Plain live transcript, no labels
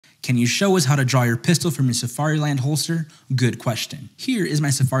Can you show us how to draw your pistol from your Safariland holster? Good question. Here is my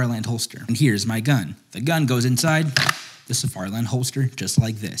Safariland holster, and here's my gun. The gun goes inside the Safariland holster just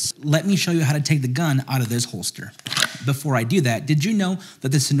like this. Let me show you how to take the gun out of this holster. Before I do that, did you know that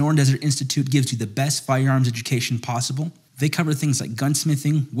the Sonoran Desert Institute gives you the best firearms education possible? They cover things like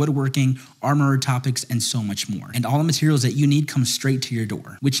gunsmithing, woodworking, armor topics, and so much more. And all the materials that you need come straight to your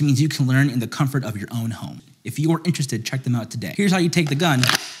door, which means you can learn in the comfort of your own home. If you are interested, check them out today. Here's how you take the gun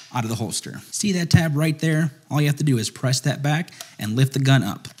out of the holster. See that tab right there? All you have to do is press that back and lift the gun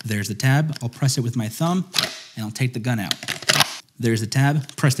up. There's the tab. I'll press it with my thumb and I'll take the gun out. There's the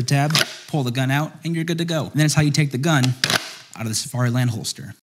tab. Press the tab, pull the gun out, and you're good to go. And that's how you take the gun out of the Safariland holster.